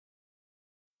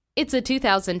It's a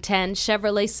 2010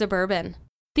 Chevrolet Suburban.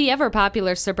 The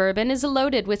ever-popular Suburban is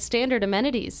loaded with standard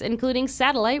amenities, including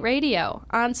satellite radio,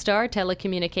 OnStar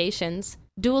telecommunications,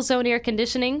 dual-zone air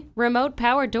conditioning, remote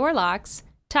power door locks,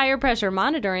 tire pressure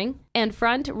monitoring, and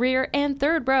front, rear, and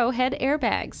third-row head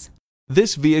airbags.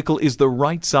 This vehicle is the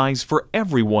right size for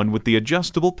everyone with the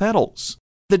adjustable pedals.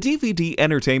 The DVD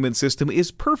entertainment system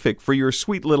is perfect for your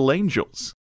sweet little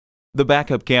angels. The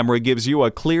backup camera gives you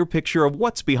a clear picture of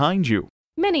what's behind you.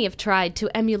 Many have tried to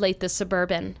emulate the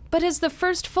Suburban, but as the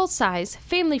first full-size,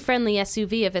 family-friendly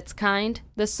SUV of its kind,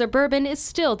 the Suburban is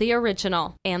still the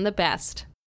original and the best.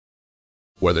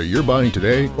 Whether you're buying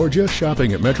today or just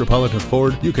shopping at Metropolitan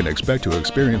Ford, you can expect to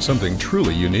experience something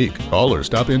truly unique. Call or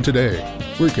stop in today.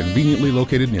 We're conveniently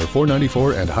located near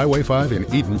 494 and Highway 5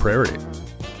 in Eden Prairie.